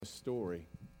story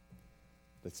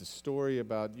that's a story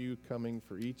about you coming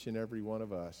for each and every one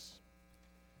of us.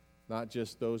 Not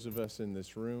just those of us in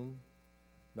this room,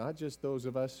 not just those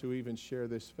of us who even share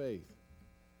this faith,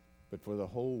 but for the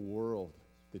whole world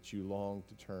that you long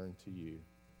to turn to you.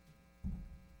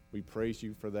 We praise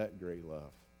you for that great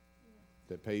love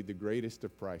that paid the greatest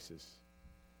of prices,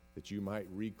 that you might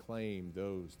reclaim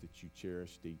those that you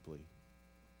cherish deeply,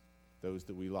 those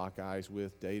that we lock eyes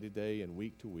with day to day and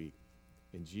week to week.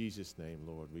 In Jesus' name,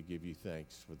 Lord, we give you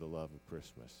thanks for the love of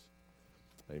Christmas.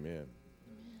 Amen.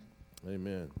 Amen.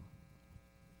 Amen.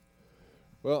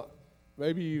 Well,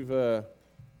 maybe you've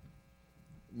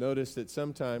noticed that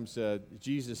sometimes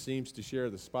Jesus seems to share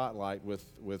the spotlight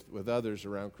with others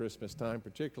around Christmas time,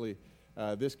 particularly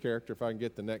this character. If I can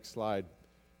get the next slide.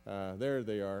 There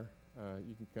they are.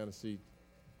 You can kind of see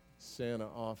Santa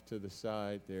off to the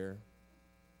side there.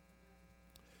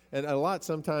 And a lot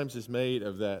sometimes is made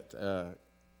of that.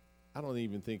 I don't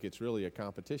even think it's really a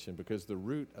competition, because the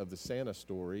root of the Santa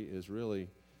story is really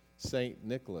St.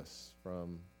 Nicholas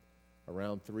from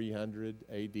around 300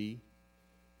 A.D.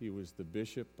 He was the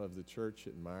bishop of the church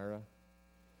at Myra.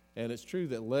 And it's true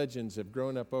that legends have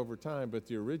grown up over time, but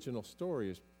the original story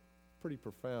is pretty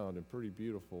profound and pretty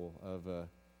beautiful, of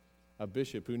a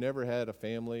bishop who never had a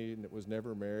family, was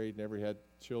never married, never had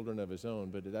children of his own,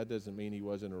 but that doesn't mean he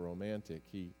wasn't a romantic.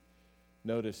 He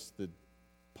noticed the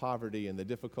poverty and the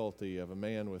difficulty of a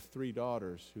man with 3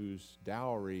 daughters whose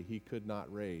dowry he could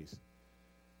not raise.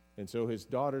 And so his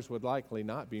daughters would likely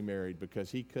not be married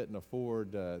because he couldn't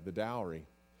afford the dowry.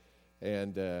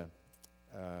 And the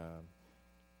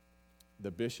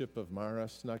bishop of Myra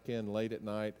snuck in late at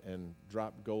night and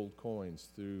dropped gold coins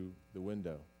through the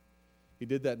window. He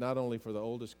did that not only for the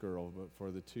oldest girl, but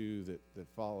for the 2 that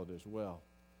followed as well.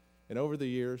 And over the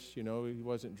years, he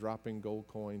wasn't dropping gold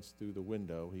coins through the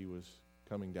window. He was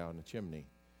coming down the chimney.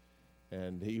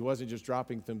 And he wasn't just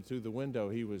dropping them through the window.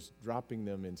 He was dropping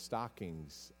them in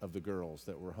stockings of the girls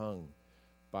that were hung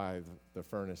by the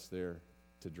furnace there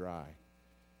to dry.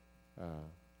 A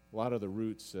lot of the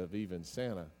roots of even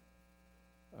Santa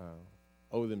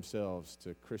owe themselves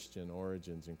to Christian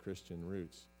origins and Christian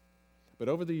roots. But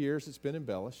over the years, it's been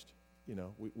embellished.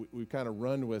 We kind of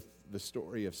run with the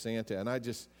story of Santa. And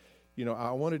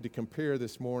I wanted to compare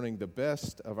this morning the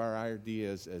best of our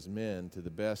ideas as men to the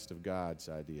best of God's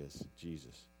ideas,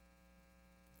 Jesus.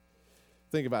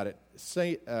 Think about it.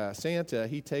 Santa,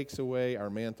 he takes away our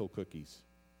mantle cookies.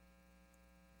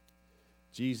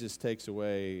 Jesus takes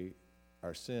away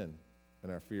our sin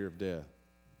and our fear of death.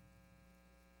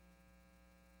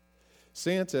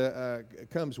 Santa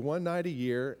comes one night a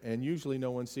year, and usually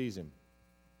no one sees him.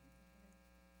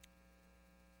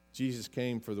 Jesus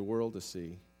came for the world to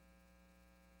see,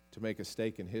 to make a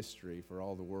stake in history for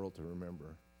all the world to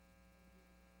remember.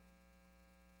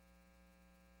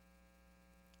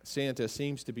 Santa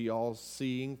seems to be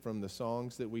all-seeing from the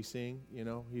songs that we sing.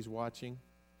 He's watching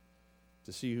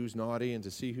to see who's naughty and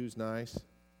to see who's nice.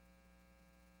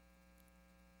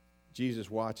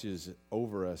 Jesus watches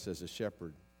over us as a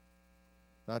shepherd,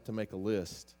 not to make a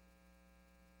list,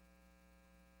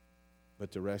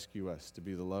 but to rescue us, to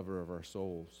be the lover of our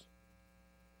souls.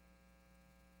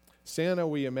 Santa,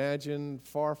 we imagine,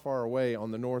 far, far away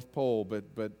on the North Pole,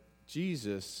 but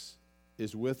Jesus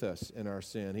is with us in our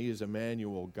sin. He is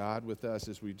Emmanuel, God with us,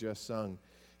 as we just sung.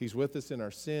 He's with us in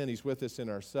our sin. He's with us in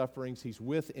our sufferings. He's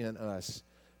within us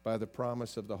by the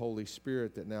promise of the Holy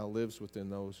Spirit that now lives within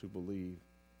those who believe.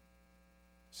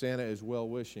 Santa is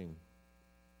well-wishing.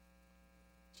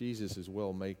 Jesus is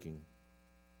well-making.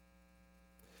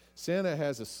 Santa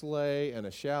has a sleigh and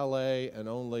a chalet and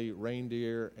only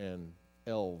reindeer and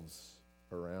elves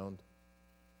around.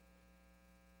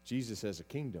 Jesus has a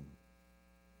kingdom.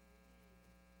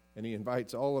 And he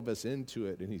invites all of us into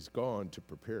it, and he's gone to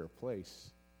prepare a place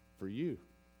for you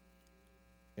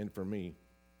and for me.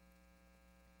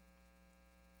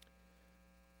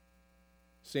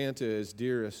 Santa is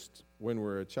dearest when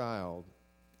we're a child.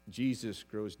 Jesus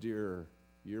grows dearer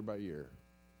year by year.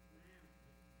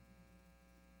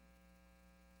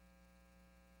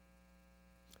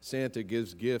 Santa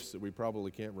gives gifts that we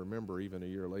probably can't remember even a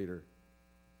year later.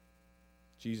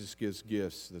 Jesus gives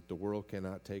gifts that the world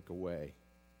cannot take away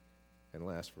and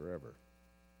last forever.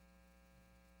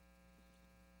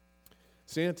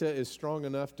 Santa is strong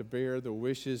enough to bear the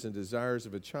wishes and desires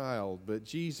of a child, but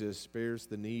Jesus bears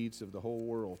the needs of the whole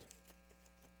world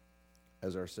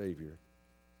as our Savior.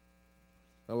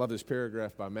 I love this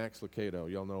paragraph by Max Lucado.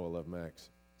 Y'all know I love Max.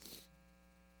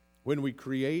 When we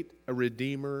create a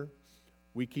Redeemer,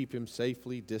 we keep him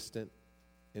safely distant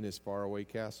in his faraway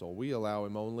castle. We allow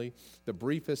him only the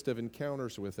briefest of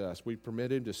encounters with us. We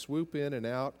permit him to swoop in and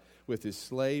out with his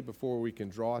sleigh before we can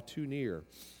draw too near.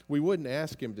 We wouldn't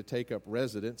ask him to take up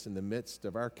residence in the midst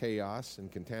of our chaos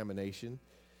and contamination.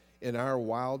 In our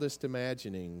wildest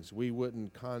imaginings, we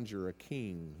wouldn't conjure a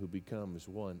king who becomes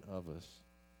one of us.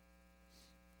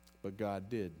 But God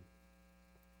did.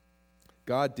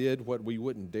 God did what we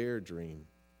wouldn't dare dream.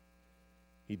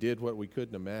 He did what we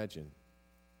couldn't imagine.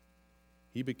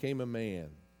 He became a man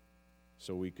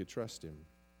so we could trust him.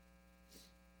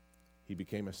 He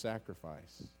became a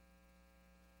sacrifice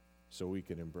so we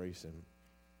could embrace him.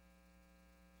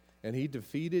 And he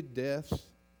defeated death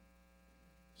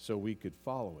so we could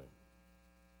follow him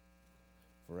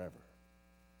forever.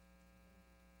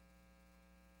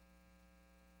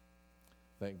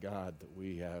 Thank God that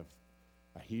we have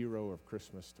a hero of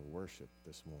Christmas to worship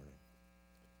this morning.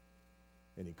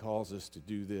 And he calls us to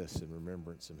do this in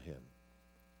remembrance of him.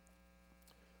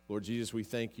 Lord Jesus, we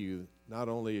thank you not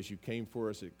only as you came for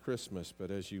us at Christmas,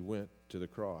 but as you went to the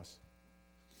cross.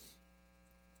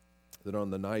 That on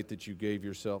the night that you gave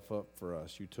yourself up for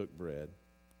us, you took bread.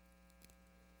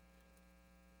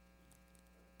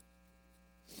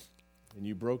 And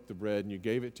you broke the bread and you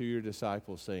gave it to your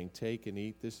disciples, saying, "Take and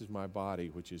eat. This is my body,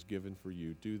 which is given for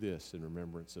you. Do this in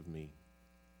remembrance of me."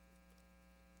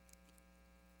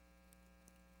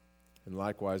 And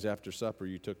likewise, after supper,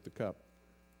 you took the cup.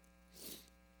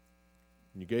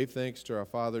 And you gave thanks to our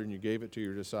Father, and you gave it to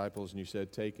your disciples, and you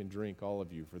said, "Take and drink, all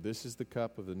of you, for this is the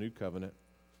cup of the new covenant,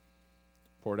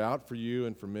 poured out for you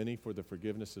and for many for the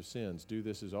forgiveness of sins. Do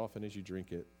this as often as you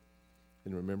drink it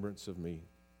in remembrance of me."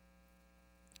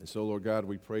 And so, Lord God,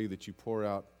 we pray that you pour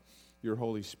out your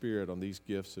Holy Spirit on these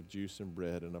gifts of juice and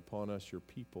bread and upon us, your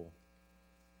people,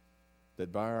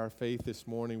 that by our faith this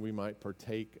morning we might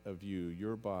partake of you,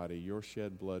 your body, your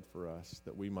shed blood for us,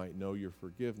 that we might know your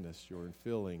forgiveness, your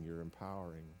infilling, your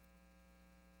empowering.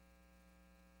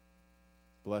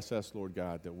 Bless us, Lord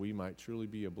God, that we might truly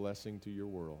be a blessing to your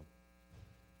world.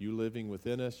 You living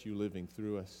within us, you living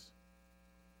through us.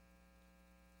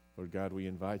 Lord God, we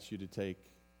invite you to take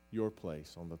your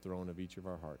place on the throne of each of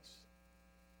our hearts.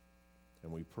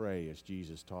 And we pray as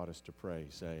Jesus taught us to pray,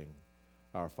 saying,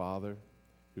 "Our Father,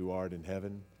 who art in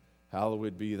heaven,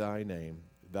 hallowed be thy name.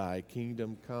 Thy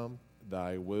kingdom come,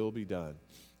 thy will be done,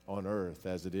 on earth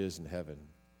as it is in heaven.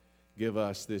 Give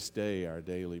us this day our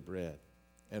daily bread,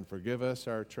 and forgive us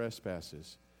our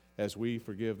trespasses, as we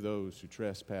forgive those who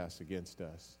trespass against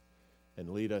us.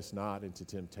 And lead us not into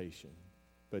temptation,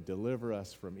 but deliver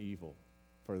us from evil.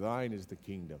 For thine is the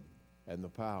kingdom, and the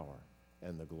power,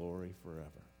 and the glory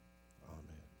forever."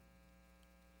 Amen.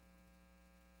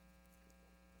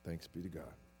 Thanks be to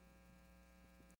God.